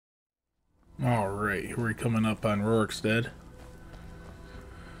Alright, we're coming up on Rorikstead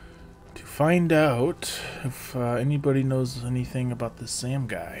to find out if anybody knows anything about this Sam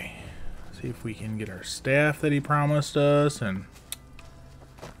guy. See if we can get our staff that he promised us, and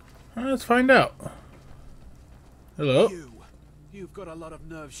let's find out. Hello. You've got a lot of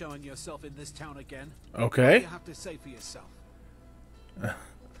nerve showing yourself in this town again. Okay. What do you have to say for yourself?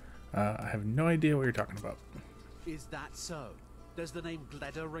 I have no idea what you're talking about. Is that so? Does the name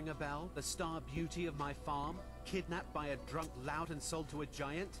Gleda ring a bell? The star beauty of my farm? Kidnapped by a drunk lout and sold to a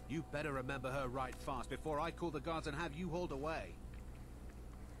giant? You better remember her right fast before I call the guards and have you hauled away.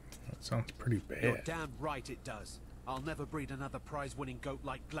 That sounds pretty bad. You're damn right it does. I'll never breed another prize-winning goat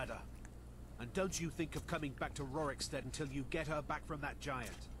like Gleda. And don't you think of coming back to Rorikstead until you get her back from that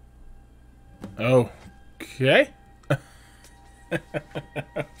giant. Okay.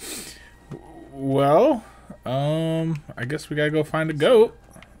 Well, I guess we gotta go find a goat.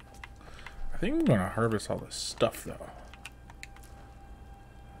 I think I'm gonna harvest all this stuff though.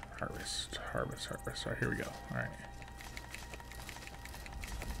 Harvest. Alright, here we go. Alright.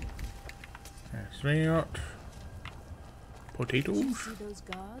 There's out. Potatoes. Did you see those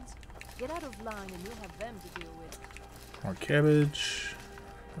guards? Get out of line and you'll have them to deal with. More cabbage.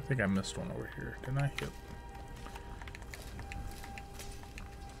 I think I missed one over here. Didn't I? Yep.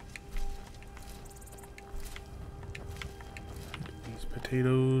 These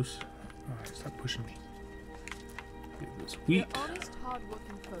potatoes. Oh, stop pushing me. Get this wheat. We're honest,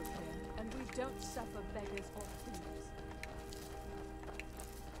 hard-working folk here, and we don't suffer beggars or thieves.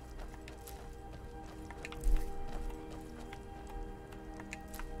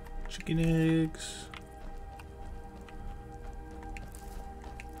 Chicken eggs.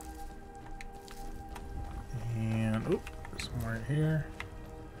 And some right here.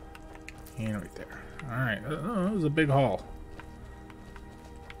 And right there. Alright, that was a big haul.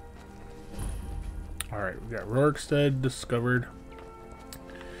 Alright, we got Rorikstead discovered.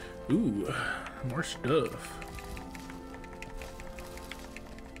 Ooh, more stuff.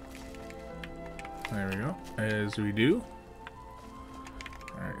 There we go. As we do.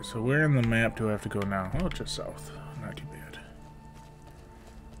 Alright, so where in the map do I have to go now? Oh, just south. Not too bad.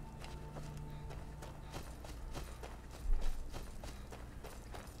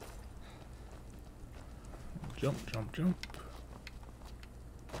 Jump, jump, jump.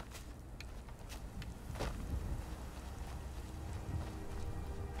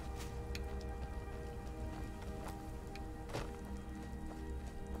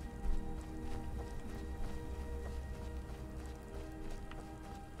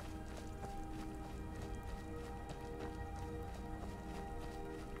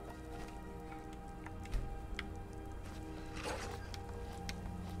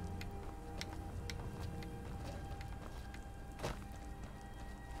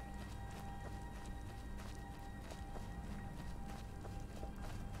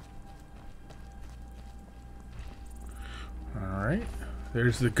 Alright,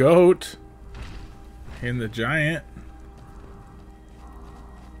 there's the goat and the giant.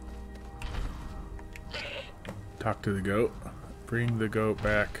 Talk to the goat. Bring the goat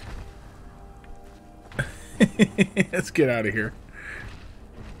back. Let's get out of here.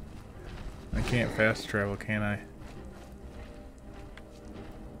 I can't fast travel, can I?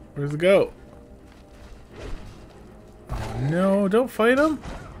 Where's the goat? Oh no, don't fight him.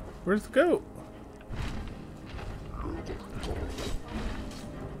 Where's the goat?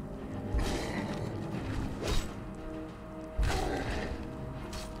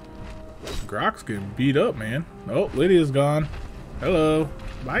 Grok's getting beat up, man. Oh, Lydia's gone. Hello.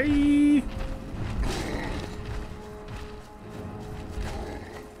 Bye.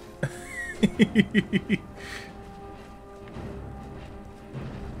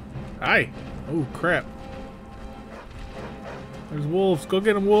 Hi. Oh, crap. There's wolves. Go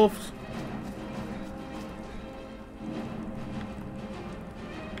get them, wolves.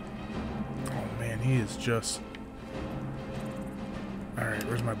 Oh, man, he is just... Alright,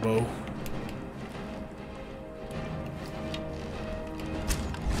 where's my bow?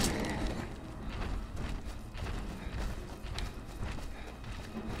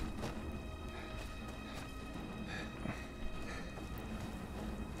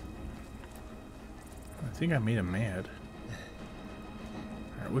 I think I made him mad.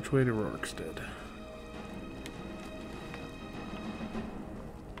 Alright, which way to Rorikstead?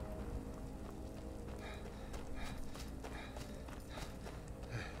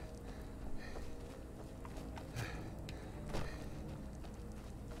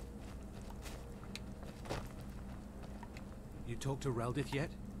 You talked to Reldith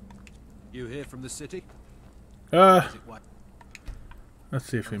yet? You hear from the city? Uh, Is it what? Let's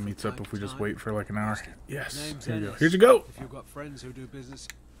see if he From meets up time if we to just time. wait for like an hour. Nasty. Yes. Name's Here you go. Onyx. Here you go. If you've got friends who do business,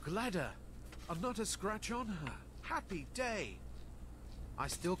 Gladder, and not a scratch on her. Happy day. I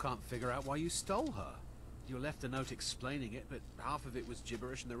still can't figure out why you stole her. You left a note explaining it, but half of it was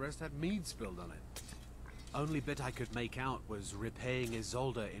gibberish and the rest had mead spilled on it. Only bit I could make out was repaying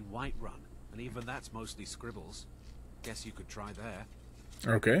Isolde in Whiterun, and even that's mostly scribbles. Guess you could try there.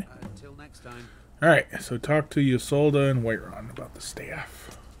 Okay. Until next time. Alright, so talk to Isolde and Whiterun about the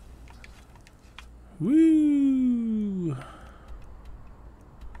staff. Woo!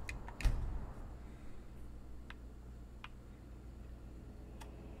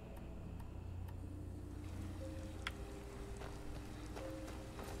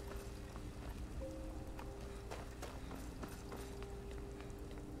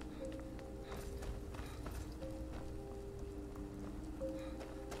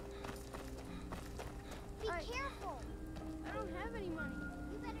 Be careful! I don't have any money.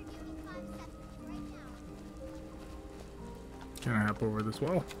 You better give me 5 seconds right now. Can I hop over this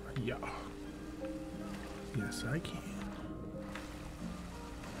wall? Yeah. Yes, I can.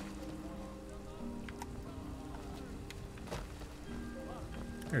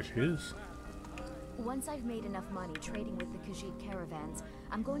 There she is. Once I've made enough money trading with the Khajiit caravans,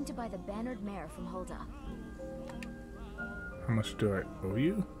 I'm going to buy the bannered mare from Hulda. How much do I owe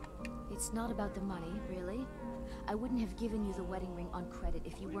you? It's not about the money, really. I wouldn't have given you the wedding ring on credit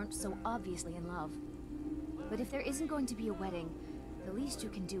if you weren't so obviously in love. But if there isn't going to be a wedding, the least you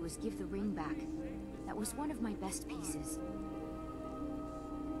can do is give the ring back. That was one of my best pieces.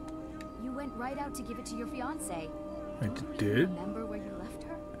 You went right out to give it to your fiancée. I Don't you did? even remember where you left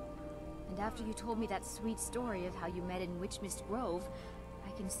her? And after you told me that sweet story of how you met in Witchmist Grove,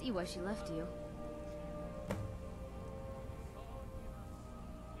 I can see why she left you.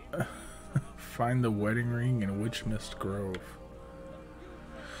 Find the wedding ring in Witchmist Grove.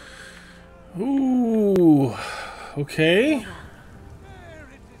 Ooh. Okay.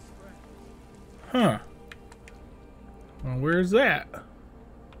 Huh. Well, where's that?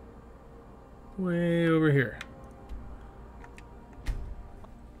 Way over here.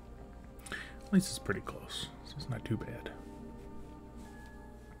 At least it's pretty close, so it's not too bad.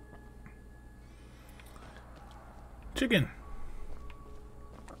 Chicken.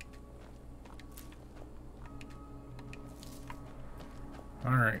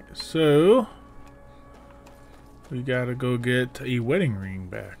 Alright, so we gotta go get a wedding ring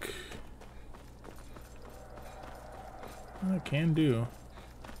back. I can do.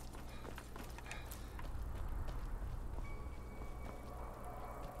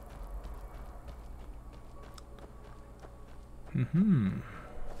 So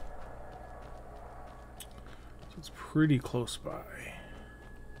it's pretty close by.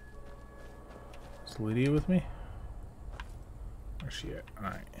 Is Lydia with me? Where's she at?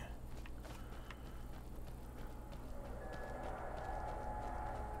 Alright.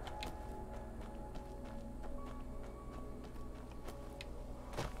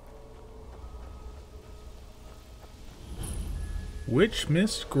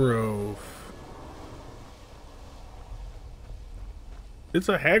 Witchmist Grove. It's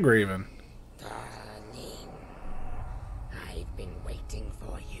a hag raven. Darling, I've been waiting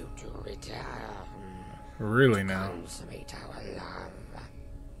for you to return. Really now? Consummate our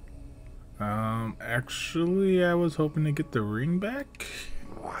love. Actually, I was hoping to get the ring back.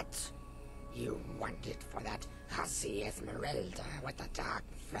 What? You want it for that hussy Esmeralda with the dark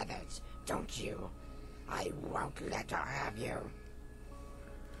feathers, don't you? I won't let her have you.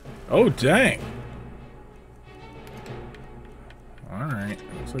 Oh, dang. Alright,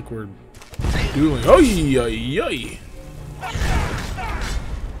 looks like we're dueling. Oh, yay!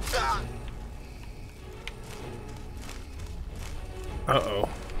 Uh-oh.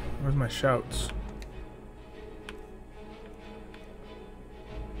 Where's my shouts?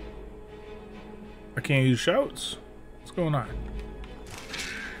 I can't use shouts? What's going on?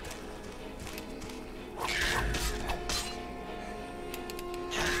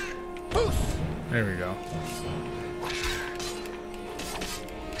 There we go.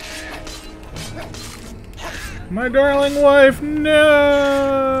 My darling wife, no!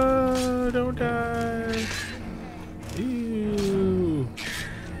 Don't die. Ew.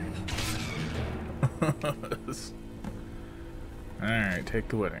 Alright, take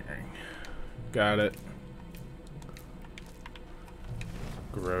the wedding ring. Got it.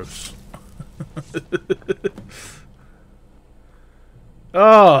 Gross.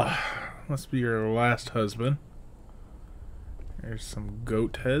 Oh, must be your last husband. There's some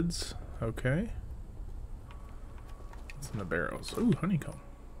goat heads. Okay. What's in the barrels? Ooh, honeycomb.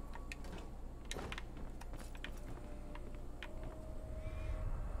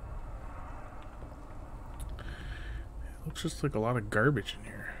 Looks just like a lot of garbage in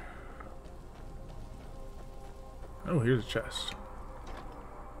here. Oh, here's a chest.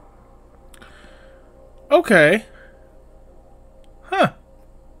 Okay. Huh.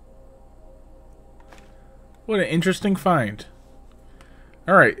 What an interesting find.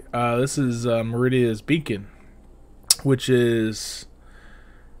 Alright, this is Meridia's beacon, which is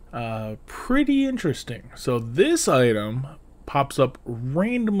pretty interesting. So this item pops up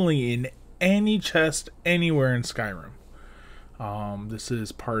randomly in any chest anywhere in Skyrim. This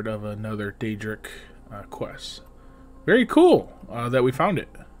is part of another Daedric quest. Very cool that we found it.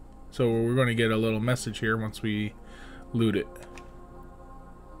 So we're going to get a little message here once we loot it.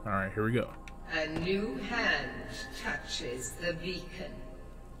 Alright, here we go. A new hand touches the beacon.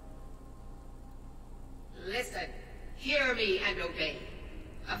 Listen, hear me and obey.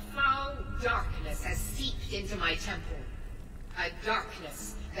 A foul darkness has seeped into my temple. A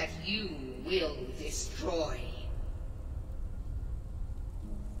darkness that you will destroy.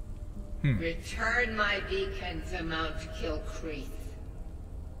 Return my beacon to Mount Kilcreath,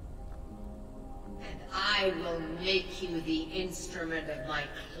 and I will make you the instrument of my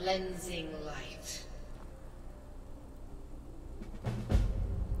cleansing light.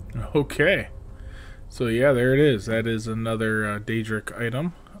 Okay. So yeah, there it is. That is another Daedric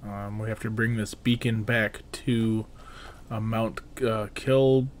item. We have to bring this beacon back to Mount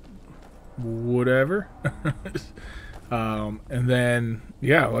Kill whatever. And then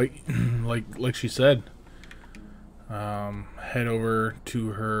yeah, like she said, head over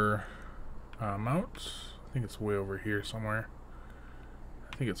to her mount. I think it's way over here somewhere.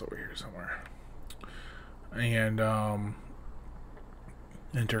 And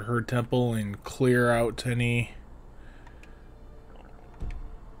enter her temple and clear out any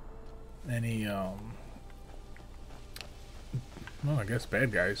well, I guess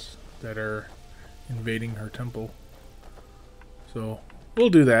bad guys that are invading her temple. So we'll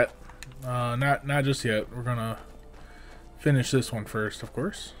do that. Not just yet. We're gonna finish this one first, of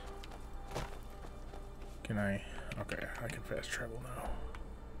course. Can I? Okay, I can fast travel now.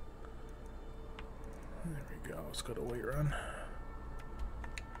 There we go. Let's go to Whiterun.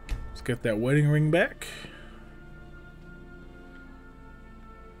 Let's get that wedding ring back.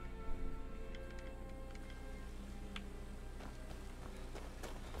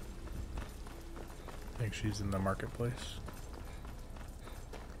 I think she's in the marketplace.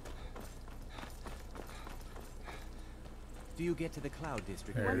 Do you get to the Cloud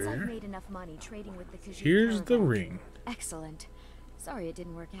District? Once I've made enough money trading with the Khajiit. Here's the ring. Excellent. Sorry it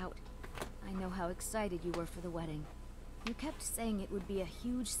didn't work out. I know how excited you were for the wedding. You kept saying it would be a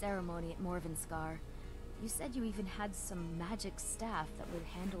huge ceremony at Morvenskar. You said you even had some magic staff that would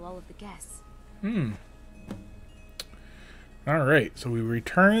handle all of the guests. Alright, so we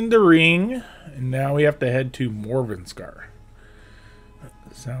returned the ring, and now we have to head to Morvenskar.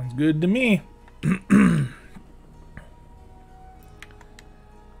 Sounds good to me.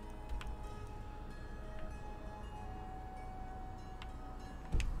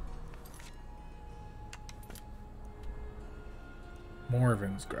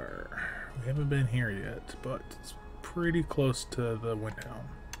 Morvenskar. We haven't been here yet, but it's pretty close to the Windhelm.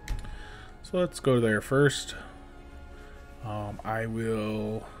 So let's go there first. I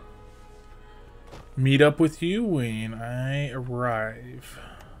will meet up with you when I arrive.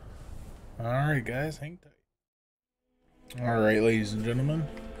 Alright guys, hang tight. Alright ladies and gentlemen.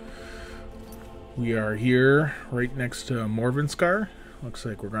 We are here right next to Morvenskar. Looks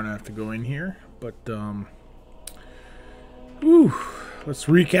like we're gonna have to go in here, but let's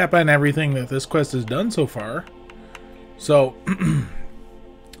recap on everything that this quest has done so far. So,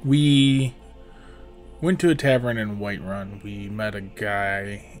 we went to a tavern in Whiterun. We met a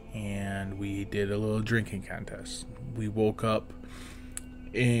guy, and we did a little drinking contest. We woke up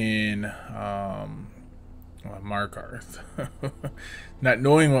in Markarth, not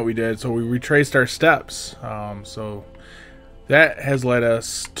knowing what we did, so we retraced our steps. So, that has led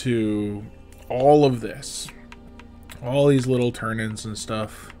us to all of this. All these little turn-ins and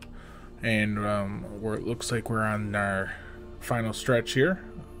stuff, and it looks like we're on our final stretch here.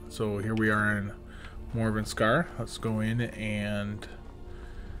 So here we are in Morvenskar. Let's go in and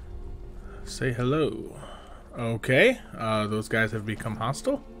say hello. Okay, those guys have become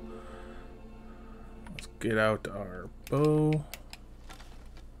hostile. Let's get out our bow.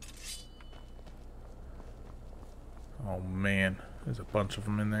 Oh man, there's a bunch of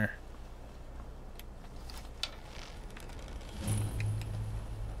them in there.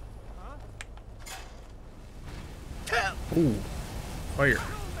 Ooh, fire.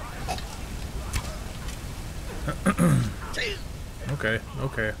 Okay.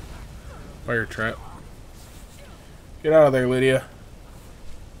 Fire trap. Get out of there, Lydia.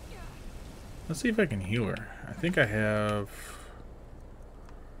 Let's see if I can heal her. I think I have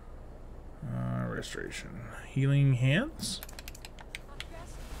restoration. Healing hands?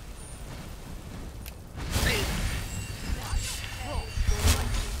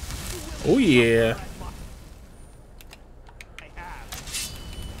 Oh yeah.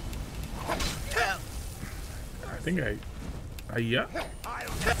 I think yeah.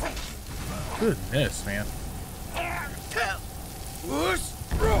 Goodness, man.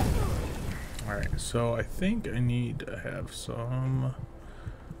 Alright, so I think I need to have some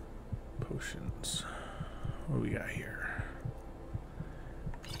potions. What do we got here?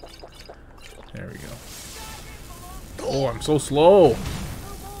 There we go. Oh, I'm so slow.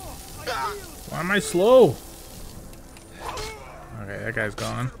 Why am I slow? Okay, that guy's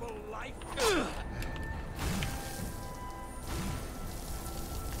gone.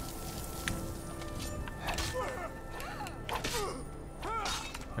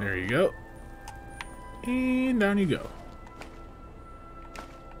 There you go. And down you go.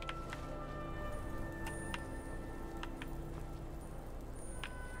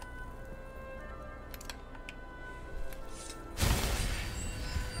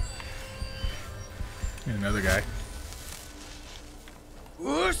 And another guy.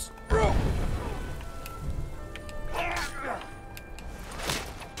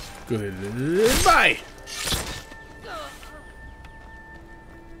 Goodbye.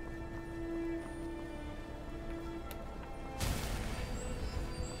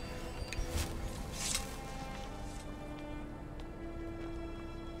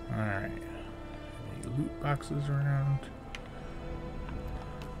 Alright. Any loot boxes around?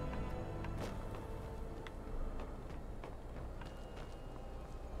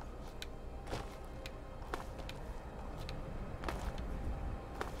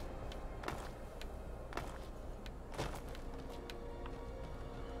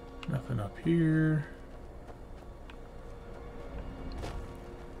 Nothing up here.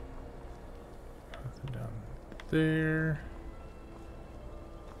 Nothing down there.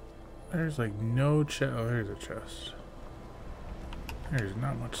 There's like no chest. Oh, there's a chest. There's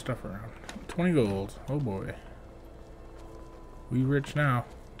not much stuff around. 20 gold. Oh boy. We rich now.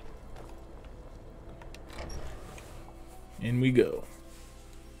 In we go.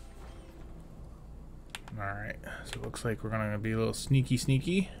 Alright. So it looks like we're gonna be a little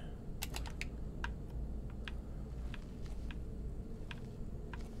sneaky.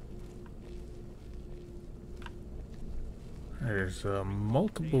 There's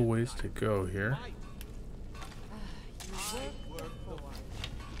multiple ways to go here.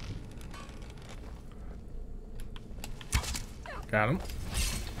 Got him.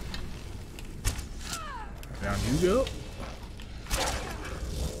 Down you go.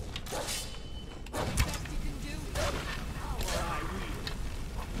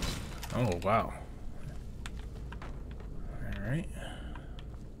 Oh, wow. Alright.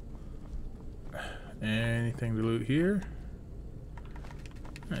 Anything to loot here?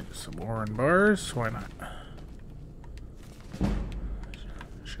 Just some ore and bars. Why not?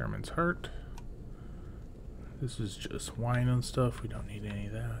 Sherman's heart. This is just wine and stuff. We don't need any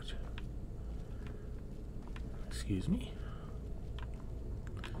of that. Excuse me.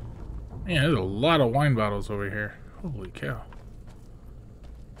 Man, there's a lot of wine bottles over here. Holy cow.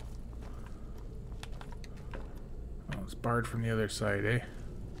 Oh, it's barred from the other side, eh?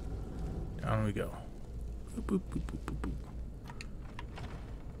 Down we go. Boop, boop, boop, boop, boop, boop.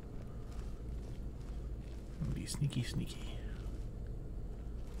 Be sneaky.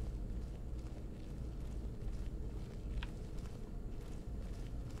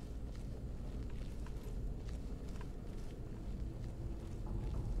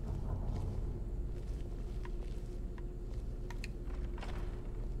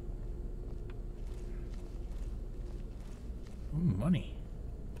 Ooh, money.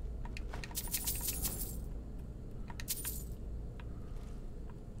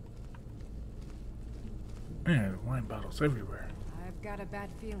 Man, wine bottles everywhere. I've got a bad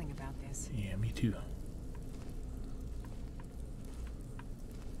feeling about this. Yeah, me too.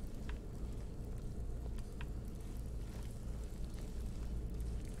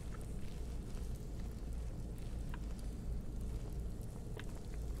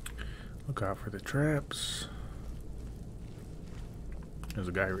 Look out for the traps. There's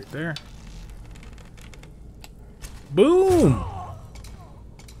a guy right there. Boom!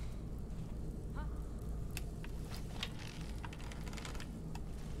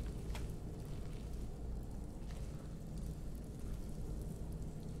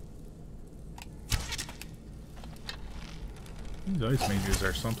 These ice mages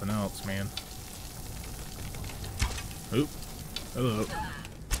are something else, man. Oop. Hello.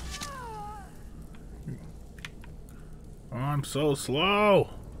 Oh, I'm so slow.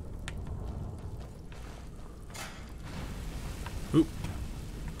 Oop.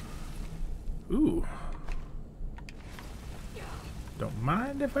 Ooh. Don't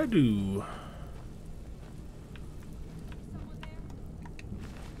mind if I do.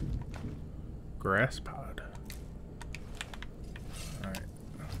 Grass pod. Alright.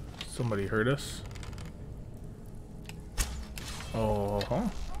 Somebody heard us. Oh, huh.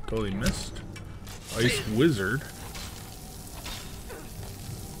 Totally missed. Ice Wizard.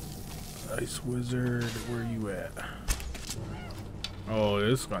 Ice Wizard, where you at? Oh,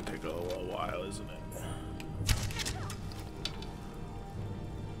 this is gonna take a little while, isn't it?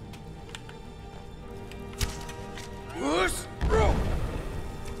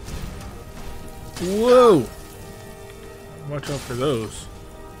 Whoa! Watch out for those.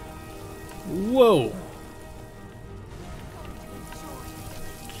 Whoa!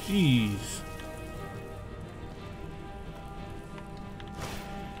 Jeez.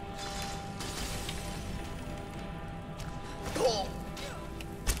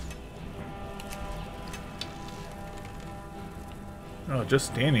 Oh, just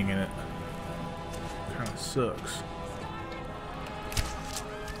standing in it kind of sucks.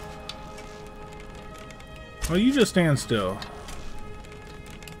 Oh, you just stand still.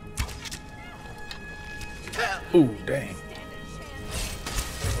 Oh, dang.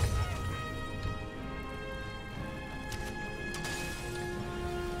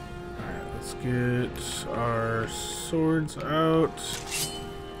 Alright, let's get our swords out.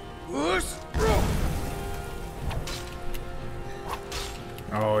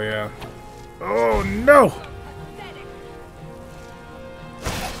 Oh, yeah. Oh, no!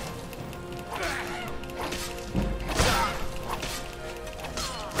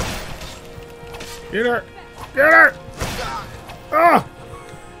 Get her! Get her! Oh!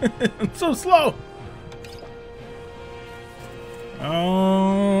 I'm so slow!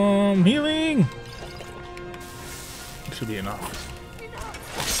 Healing! Should be enough.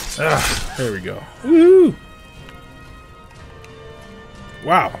 Ah, there we go. Woohoo!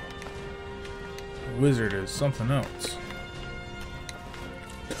 Wow. The wizard is something else.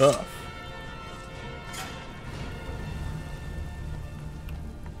 Tough.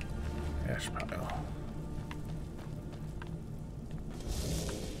 Ash pile.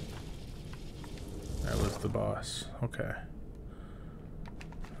 That was the boss. Okay.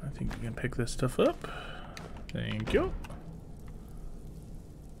 I think we can pick this stuff up. Thank you.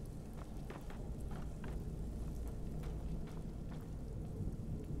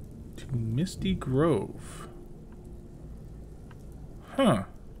 To Misty Grove. Huh.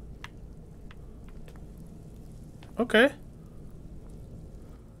 Okay.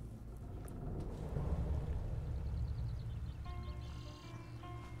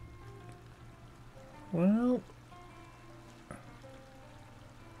 Well.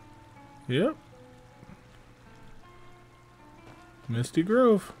 Yep. Misty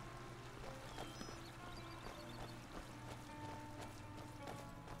Grove.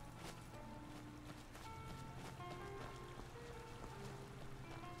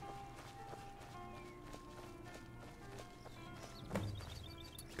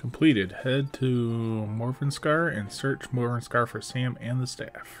 Completed. Head to Morvenskar and search Morvenskar for Sam and the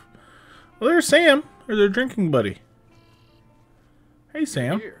staff. Well, there's Sam. There's their drinking buddy. Hey,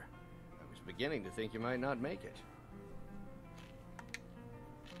 Sam. Here. I was beginning to think you might not make it.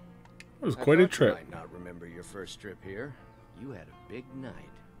 It was quite a trip. You might not remember your first trip here. You had a big night.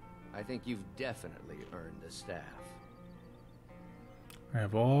 I think you've definitely earned the staff. I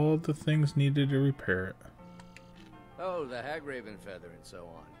have all the things needed to repair it. Oh, the Hagraven feather and so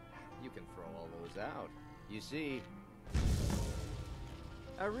on. You can throw all those out. You see,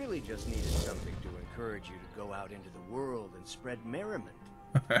 I really just needed something to encourage you to go out into the world and spread merriment.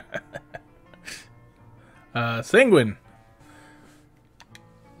 Sanguine.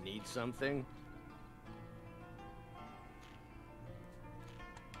 Need something?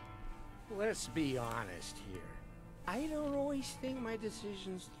 Let's be honest here. I don't always think my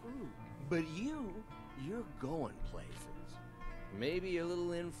decisions through. But you're going places. Maybe a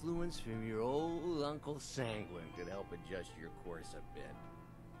little influence from your old Uncle Sanguine could help adjust your course a bit.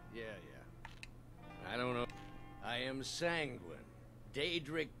 Yeah. I don't know. I am Sanguine,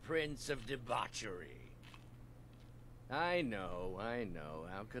 Daedric Prince of Debauchery. I know.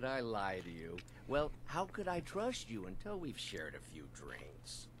 How could I lie to you? Well, how could I trust you until we've shared a few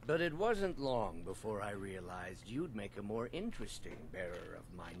drinks? But it wasn't long before I realized you'd make a more interesting bearer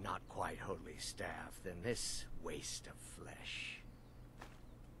of my not-quite-holy staff than this waste of flesh.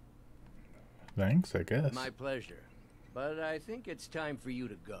 Thanks, I guess. My pleasure. But I think it's time for you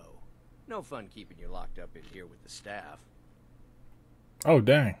to go. No fun keeping you locked up in here with the staff. Oh,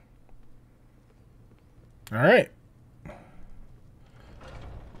 dang. Alright.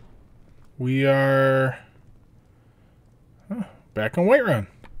 We are back on Whiterun.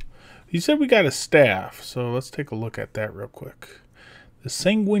 He said we got a staff, so let's take a look at that real quick. The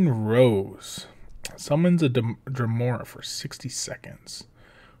Sanguine Rose summons a Dremora for 60 seconds.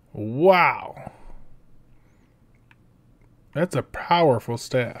 Wow. That's a powerful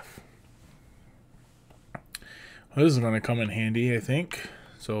staff. Well, this is going to come in handy, I think.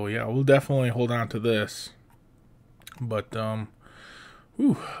 So yeah, we'll definitely hold on to this. But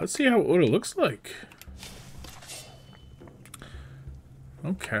let's see what it looks like.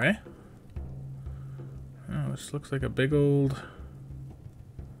 Okay. Oh, this looks like a big old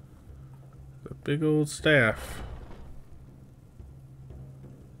staff.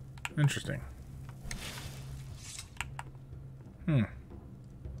 Interesting.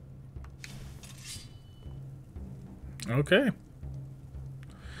 Okay.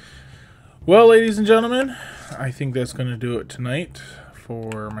 Well, ladies and gentlemen, I think that's going to do it tonight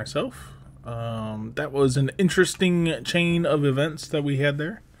for myself. That was an interesting chain of events that we had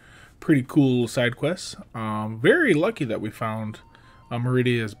there. Pretty cool side quests. Very lucky that we found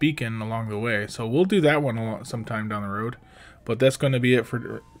Meridia's beacon along the way. So we'll do that one sometime down the road. But that's going to be it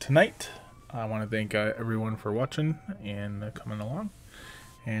for tonight. I want to thank everyone for watching and coming along.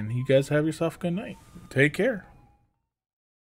 And you guys have yourself a good night. Take care.